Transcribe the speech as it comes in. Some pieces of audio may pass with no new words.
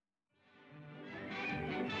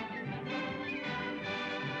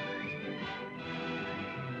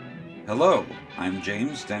Hello, I'm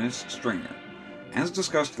James Dennis Stringer. As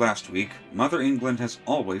discussed last week, Mother England has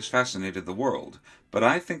always fascinated the world, but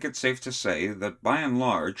I think it's safe to say that by and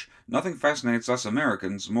large, nothing fascinates us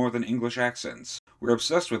Americans more than English accents. We're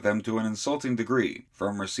obsessed with them to an insulting degree,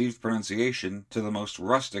 from received pronunciation to the most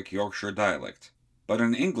rustic Yorkshire dialect. But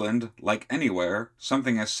in England, like anywhere,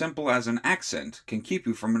 something as simple as an accent can keep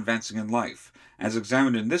you from advancing in life, as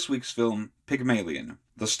examined in this week's film, Pygmalion.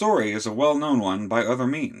 The story is a well-known one by other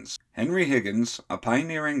means. Henry Higgins, a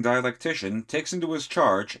pioneering dialectician, takes into his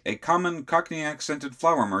charge a common Cockney-accented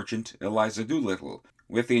flower merchant, Eliza Doolittle,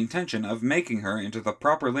 with the intention of making her into the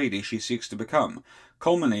proper lady she seeks to become,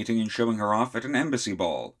 culminating in showing her off at an embassy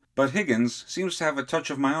ball. But Higgins seems to have a touch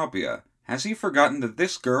of myopia. Has he forgotten that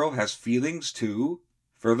this girl has feelings too?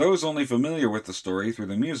 For those only familiar with the story through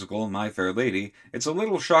the musical My Fair Lady, it's a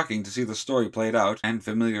little shocking to see the story played out and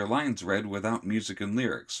familiar lines read without music and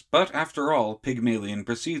lyrics. But after all, Pygmalion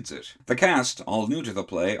precedes it. The cast, all new to the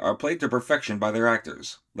play, are played to perfection by their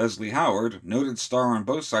actors. Leslie Howard, noted star on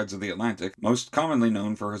both sides of the Atlantic, most commonly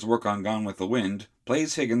known for his work on Gone with the Wind,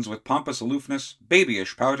 plays Higgins with pompous aloofness,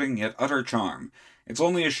 babyish pouting, yet utter charm. It's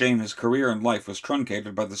only a shame his career and life was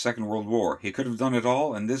truncated by the Second World War. He could have done it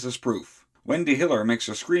all, and this is proof. Wendy Hiller makes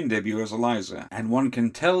her screen debut as Eliza, and one can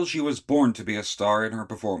tell she was born to be a star in her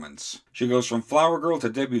performance. She goes from flower girl to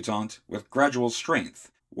debutante with gradual strength.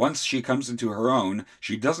 Once she comes into her own,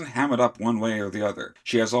 she doesn't ham it up one way or the other.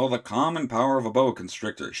 She has all the calm and power of a boa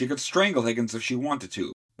constrictor. She could strangle Higgins if she wanted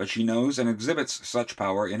to, but she knows and exhibits such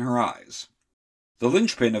power in her eyes. The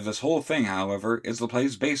linchpin of this whole thing, however, is the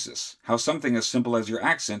play's basis, how something as simple as your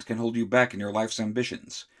accent can hold you back in your life's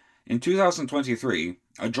ambitions. In 2023,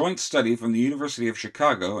 a joint study from the University of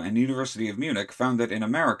Chicago and University of Munich found that in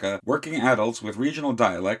America, working adults with regional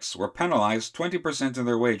dialects were penalized 20% of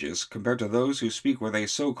their wages compared to those who speak with a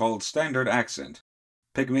so-called standard accent.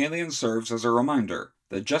 Pygmalion serves as a reminder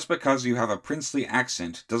that just because you have a princely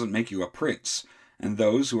accent doesn't make you a prince, and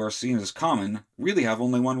those who are seen as common really have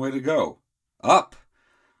only one way to go: up!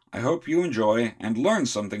 I hope you enjoy and learn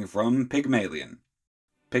something from Pygmalion.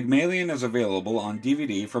 Pygmalion is available on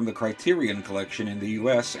DVD from the Criterion Collection in the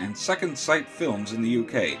US and Second Sight Films in the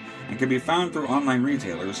UK, and can be found through online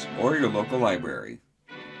retailers or your local library.